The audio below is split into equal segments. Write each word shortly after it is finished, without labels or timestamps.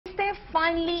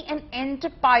finally an end to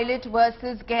Pilot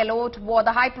versus Gehlot war,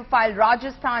 the high-profile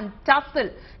Rajasthan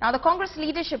tussle. Now, the Congress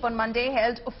leadership on Monday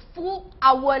held a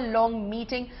 4-hour-long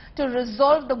meeting to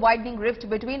resolve the widening rift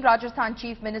between Rajasthan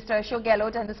Chief Minister Ashok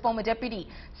Gehlot and his former deputy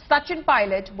Sachin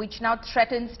Pilot, which now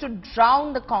threatens to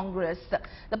drown the Congress.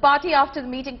 The party, after the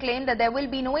meeting, claimed that there will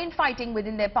be no infighting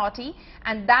within their party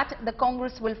and that the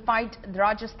Congress will fight the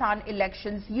Rajasthan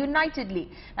elections unitedly.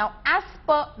 Now, as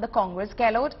per the Congress,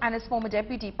 Gehlot and his former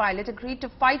deputy Pilot agreed to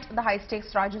fight the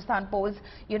high-stakes Rajasthan polls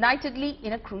unitedly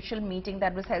in a crucial meeting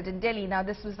that was held in Delhi. Now,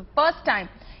 this was the first time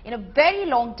in a very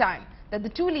long time that the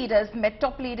two leaders met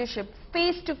top leadership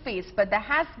face to face, but there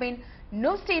has been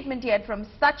no statement yet from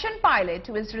Sachin Pilot,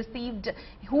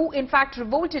 who in fact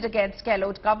revolted against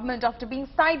Gehlot government after being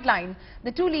sidelined.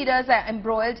 The two leaders are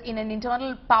embroiled in an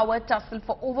internal power tussle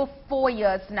for over 4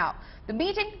 years now. The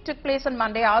meeting took place on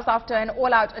Monday, hours after an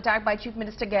all-out attack by Chief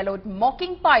Minister Gehlot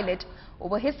mocking Pilot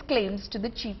over his claims to the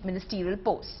chief ministerial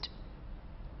post.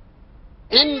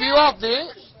 In view of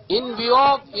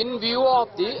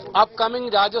the upcoming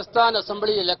Rajasthan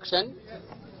Assembly election,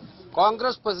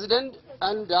 Congress President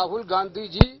and Rahul Gandhi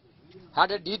ji had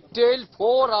a detailed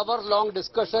 4-hour-long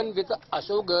discussion with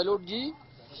Ashok Gehlot ji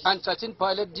and Sachin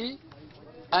Pilot ji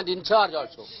and in charge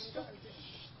also.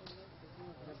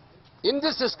 In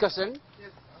this discussion,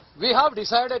 we have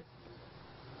decided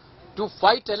to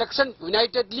fight election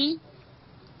unitedly.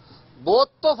 Both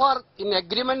of are in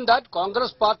agreement that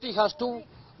Congress party has to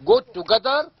go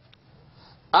together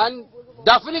and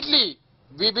definitely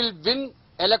we will win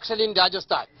election in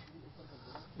Rajasthan.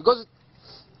 Because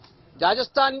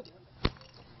Rajasthan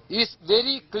is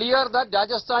very clear that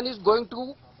Rajasthan is going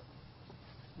to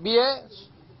be a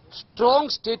strong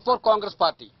state for Congress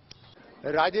party.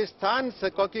 Rajasthan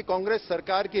की कांग्रेस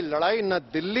सरकार की लड़ाई न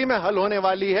दिल्ली में हल होने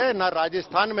वाली है न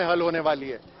राजस्थान में हल होने वाली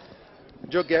है।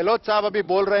 जो गहलोत साहब अभी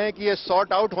बोल रहे हैं कि ये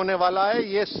सॉर्ट आउट होने वाला है,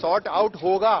 ये सॉर्ट आउट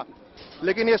होगा,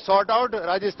 लेकिन ये सॉर्ट आउट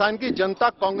राजस्थान की जनता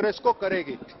कांग्रेस को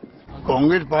करेगी।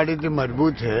 कांग्रेस पार्टी तो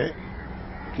मजबूत है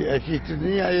कि ऐसी स्थिति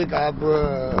नहीं है कि आप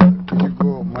किसी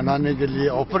को मनाने के लिए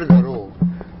ऑफर करो,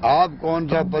 आप कौन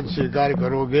सा पद स्वीकार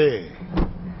करोगे।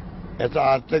 ऐसा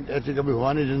आज तक ऐसे कभी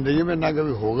हुआ नहीं जिंदगी में, ना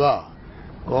कभी होगा।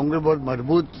 कांग्रेस बहुत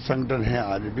मजबूत संगठन है,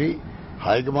 आज भी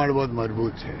हाईकमांड बहुत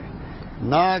मजबूत है।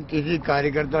 ना किसी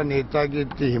कार्यकर्ता नेता की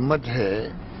इतनी हिम्मत है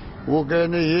वो कहे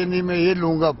नहीं मैं ये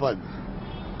लूंगा पद,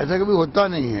 ऐसा कभी होता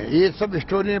नहीं है। ये सब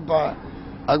स्टोरी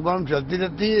अखबार में चलती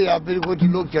रहती है या फिर कुछ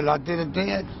लोग चलाते रहते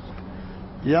हैं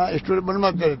या स्टोरी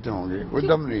बनवाते रहते होंगे, कोई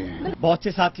दम नहीं है। बहुत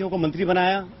से साथियों को मंत्री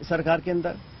बनाया सरकार के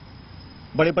अंदर,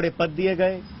 बड़े बड़े पद दिए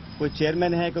गए, कोई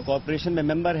चेयरमैन है, कोई कॉर्पोरेशन में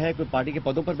मेंबर है, कोई पार्टी के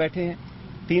पदों पर बैठे हैं।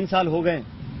 3 साल हो गए।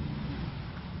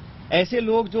 ऐसे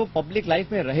लोग जो पब्लिक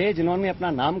लाइफ में रहे, जिन्होंने अपना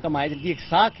नाम कमाया, जिनकी एक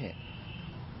साख है,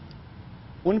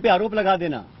 उन पे आरोप लगा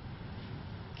देना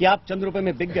कि आप चंद रुपए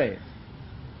में बिक गए,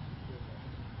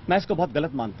 मैं इसको बहुत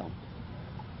गलत मानता हूं।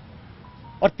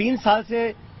 और 3 साल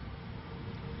से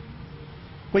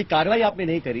कोई कार्रवाई आपने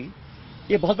नहीं करी,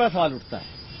 ये बहुत बड़ा सवाल उठता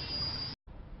है।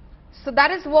 So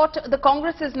that is what the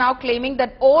Congress is now claiming,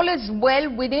 that all is well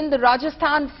within the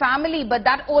Rajasthan family, but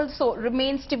that also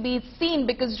remains to be seen,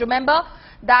 because remember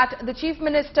that the Chief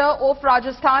Minister of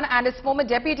Rajasthan and his former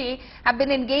deputy have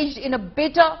been engaged in a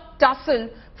bitter tussle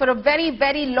for a very,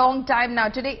 very long time now.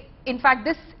 Today, in fact,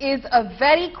 this is a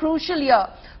very crucial year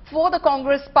for the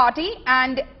Congress party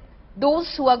and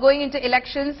those who are going into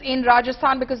elections in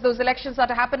Rajasthan, because those elections are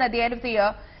to happen at the end of the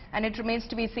year, and it remains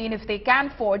to be seen if they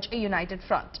can forge a united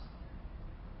front.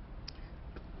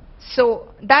 So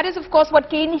that is, of course, what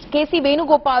K.C.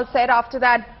 Venugopal said after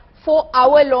that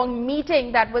 4-hour-long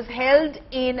meeting that was held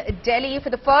in Delhi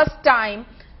for the first time,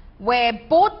 where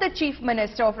both the Chief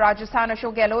Minister of Rajasthan,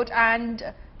 Ashok Gehlot, and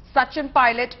Sachin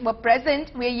Pilot were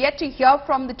present. We are yet to hear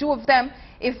from the two of them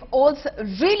if all's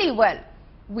really well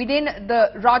within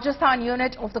the Rajasthan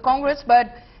unit of the Congress, but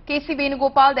K.C.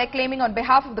 Venugopal, they're claiming on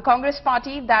behalf of the Congress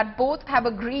party that both have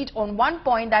agreed on one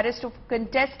point, that is to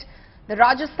contest the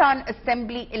Rajasthan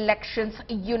Assembly elections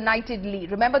unitedly.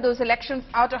 Remember, those elections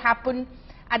are to happen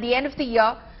at the end of the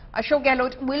year. Ashok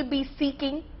Gehlot will be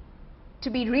seeking to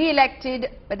be re-elected,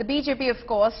 but the BJP, of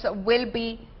course, will be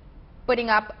putting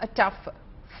up a tough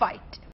fight.